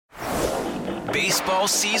Baseball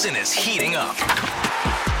season is heating up.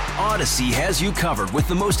 Odyssey has you covered with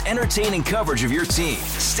the most entertaining coverage of your team.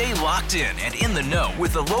 Stay locked in the know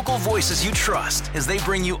with the local voices you trust as they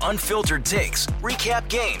bring you unfiltered takes, recap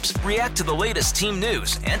games, react to the latest team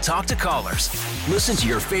news, and talk to callers. Listen to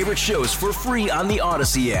your favorite shows for free on the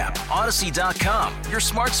Odyssey app, Odyssey.com, your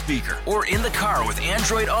smart speaker, or in the car with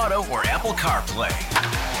Android Auto or Apple CarPlay.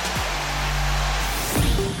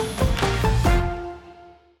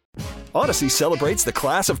 Odyssey celebrates the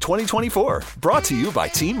class of 2024, brought to you by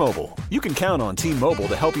T-Mobile. You can count on T-Mobile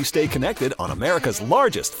to help you stay connected on America's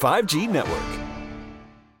largest 5G network.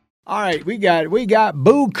 All right, we got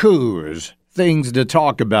bukus things to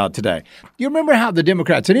talk about today. You remember how the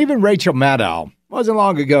Democrats, and even Rachel Maddow, wasn't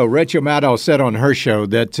long ago, Rachel Maddow said on her show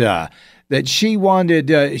that she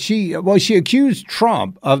wanted, she accused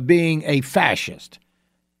Trump of being a fascist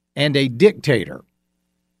and a dictator.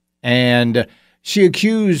 And she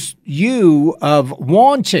accused you of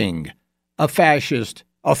wanting a fascist,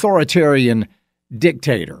 authoritarian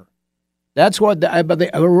dictator. That's what,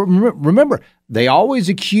 remember, they always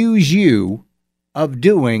accuse you of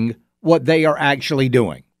doing what they are actually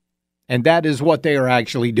doing. And that is what they are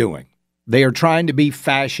actually doing. They are trying to be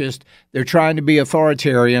fascist. They're trying to be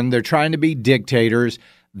authoritarian. They're trying to be dictators.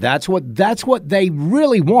 That's what they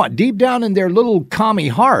really want. Deep down in their little commie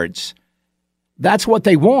hearts, that's what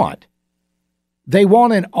they want. They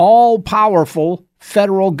want an all-powerful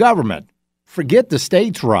federal government. Forget the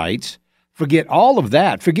states' rights. Forget all of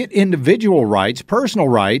that. Forget individual rights, personal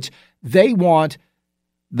rights. They want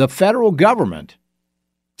the federal government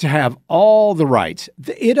to have all the rights.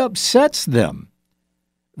 It upsets them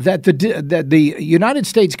that the United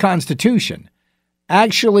States Constitution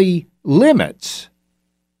actually limits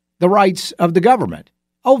the rights of the government.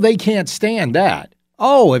 Oh, they can't stand that.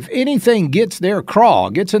 Oh, if anything gets in their craw,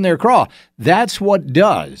 that's what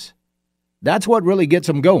does. That's what really gets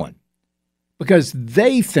them going. Because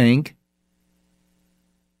they think,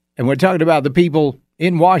 and we're talking about the people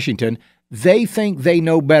in Washington, they think they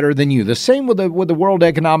know better than you. The same with the World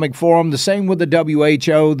Economic Forum, the same with the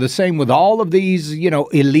WHO, the same with all of these,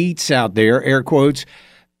 elites out there, air quotes.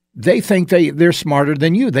 They think they're smarter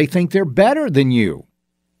than you. They think they're better than you.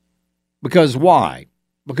 Because why?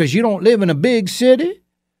 Because you don't live in a big city?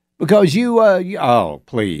 Because you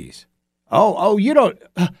please. You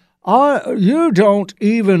don't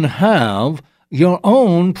even have your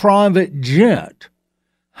own private jet.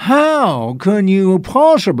 How can you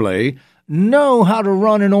possibly know how to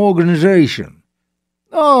run an organization?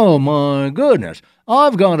 Oh, my goodness.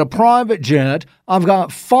 I've got a private jet. I've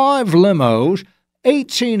got 5 limos,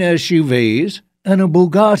 18 SUVs, and a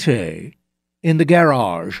Bugatti in the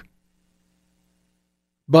garage.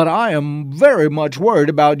 But I am very much worried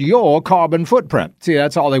about your carbon footprint. See,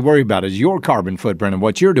 that's all they worry about is your carbon footprint and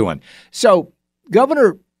what you're doing. So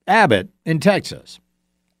Governor Abbott in Texas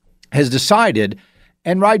has decided,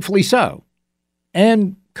 and rightfully so,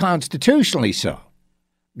 and constitutionally so,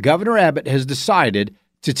 Governor Abbott has decided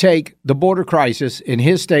to take the border crisis in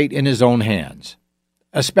his state in his own hands,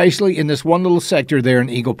 especially in this one little sector there in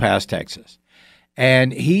Eagle Pass, Texas.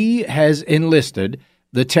 And he has enlisted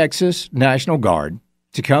the Texas National Guard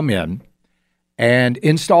to come in and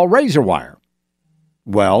install razor wire.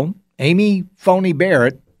 Well, Amy Coney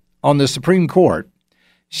Barrett on the Supreme Court,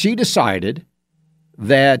 she decided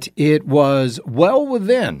that it was well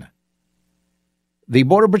within the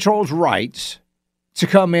Border Patrol's rights to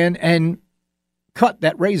come in and cut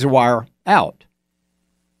that razor wire out.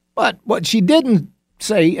 But what she didn't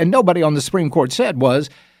say, and nobody on the Supreme Court said, was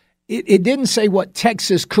it didn't say what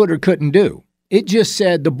Texas could or couldn't do. It just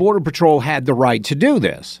said the Border Patrol had the right to do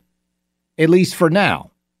this, at least for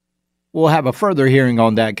now. We'll have a further hearing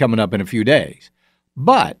on that coming up in a few days.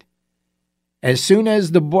 But as soon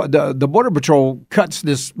as the Border Patrol cuts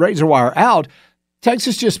this razor wire out,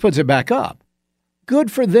 Texas just puts it back up. Good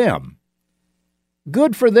for them.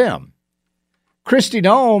 Good for them. Kristi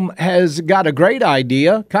Noem has got a great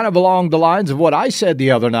idea, kind of along the lines of what I said the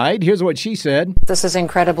other night. Here's what she said. This is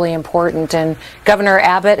incredibly important, and Governor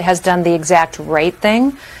Abbott has done the exact right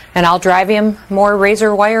thing, and I'll drive him more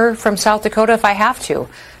razor wire from South Dakota if I have to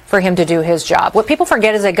for him to do his job. What people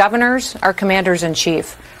forget is that governors are commanders in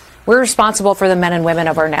chief. We're responsible for the men and women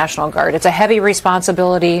of our National Guard. It's a heavy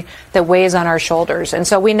responsibility that weighs on our shoulders. And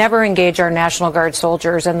so we never engage our National Guard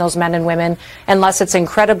soldiers and those men and women unless it's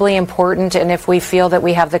incredibly important and if we feel that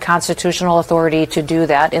we have the constitutional authority to do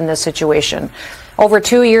that in this situation. Over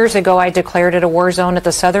 2 years ago, I declared it a war zone at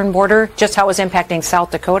the southern border, just how it was impacting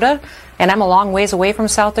South Dakota. And I'm a long ways away from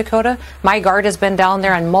South Dakota. My Guard has been down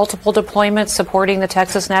there on multiple deployments supporting the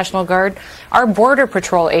Texas National Guard. Our Border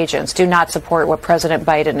Patrol agents do not support what President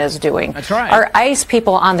Biden is doing. That's right. Our ICE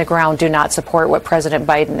people on the ground do not support what President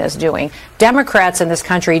Biden is doing. Democrats in this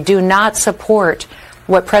country do not support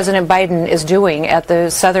what President Biden is doing at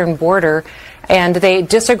the southern border. And they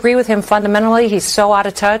disagree with him fundamentally. He's so out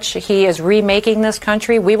of touch. He is remaking this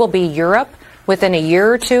country. We will be Europe within a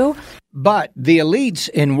year or two. But the elites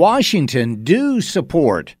in Washington do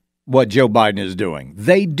support what Joe Biden is doing.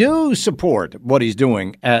 They do support what he's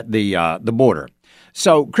doing at the border.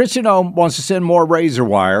 So Christian Ohm wants to send more razor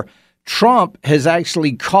wire. Trump has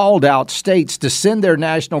actually called out states to send their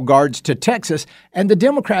National Guards to Texas, and the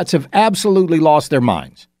Democrats have absolutely lost their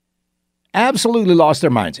minds. Absolutely lost their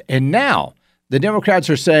minds. And now the Democrats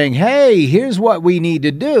are saying, hey, here's what we need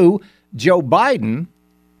to do. Joe Biden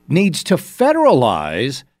needs to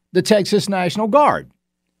federalize the Texas National Guard.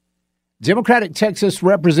 Democratic Texas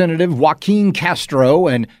Representative Joaquin Castro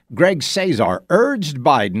and Greg Cesar urged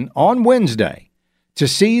Biden on Wednesday to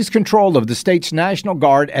seize control of the state's National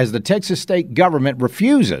Guard as the Texas state government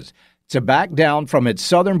refuses to back down from its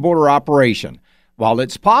southern border operation. While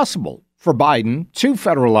it's possible for Biden to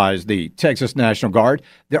federalize the Texas National Guard,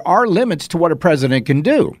 there are limits to what a president can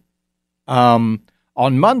do. On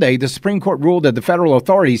Monday, the Supreme Court ruled that the federal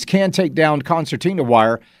authorities can take down concertina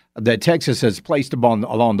wire that Texas has placed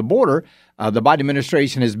along the border. The Biden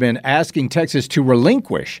administration has been asking Texas to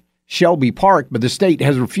relinquish Shelby Park, but the state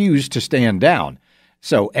has refused to stand down.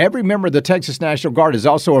 So every member of the Texas National Guard is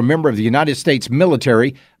also a member of the United States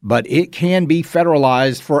military, but it can be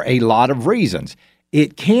federalized for a lot of reasons.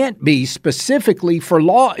 It can't be specifically for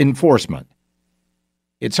law enforcement.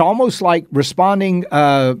 It's almost like responding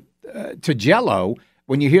to Jell-O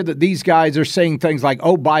when you hear that these guys are saying things like,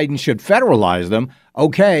 oh, Biden should federalize them.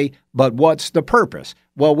 Okay, but what's the purpose?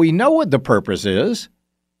 Well, we know what the purpose is.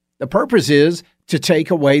 The purpose is to take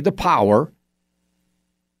away the power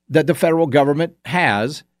that the federal government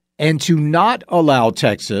has and to not allow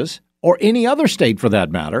Texas, or any other state for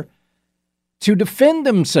that matter, to defend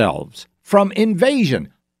themselves from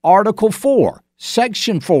invasion. Article 4,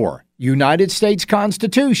 Section 4, United States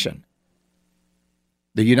Constitution.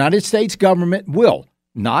 The United States government will,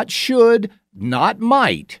 not should, not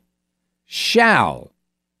might, shall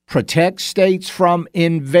protect states from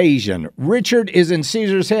invasion. Richard is in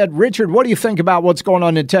Caesar's Head. Richard, what do you think about what's going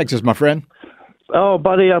on in Texas, my friend? Oh,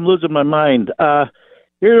 buddy, I'm losing my mind.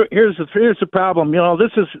 Here's the problem. You know,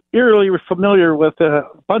 this is eerily familiar with a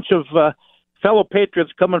bunch of fellow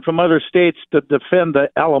patriots coming from other states to defend the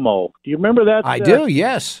Alamo. Do you remember that? I do,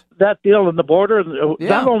 yes. That deal in the border. Yeah.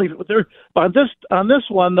 Not only there on this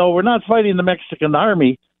one though, we're not fighting the Mexican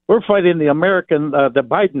army. We're fighting the the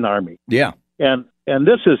Biden army. Yeah. And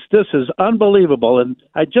this is unbelievable. And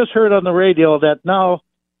I just heard on the radio that now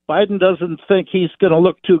Biden doesn't think he's going to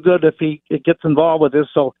look too good if he gets involved with this,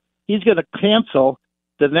 so he's going to cancel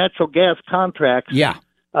the natural gas contracts. Yeah.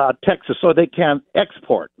 Texas, so they can't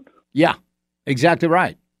export. Yeah, exactly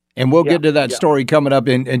right. And we'll get to that story coming up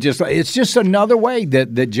in just, it's just another way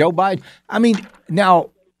that Joe Biden, I mean, now,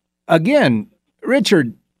 again,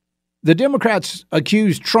 Richard, the Democrats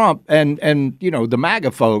accuse Trump and you know, the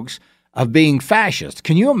MAGA folks of being fascist.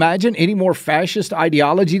 Can you imagine any more fascist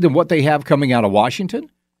ideology than what they have coming out of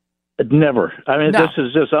Washington? Never. I mean, No. This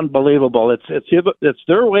is just unbelievable. It's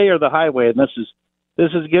their way or the highway, and this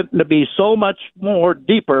is getting to be so much more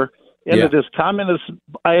deeper into this communist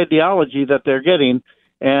ideology that they're getting,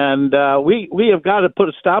 and we have got to put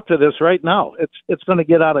a stop to this right now. It's going to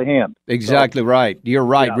get out of hand. Exactly right. You're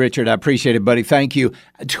right, Richard. I appreciate it, buddy. Thank you.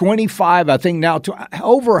 25, I think now,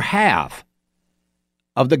 over half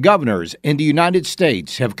of the governors in the United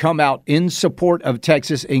States have come out in support of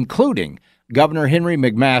Texas, including Governor Henry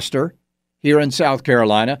McMaster here in South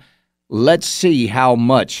Carolina. Let's see how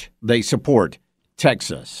much they support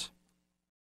Texas.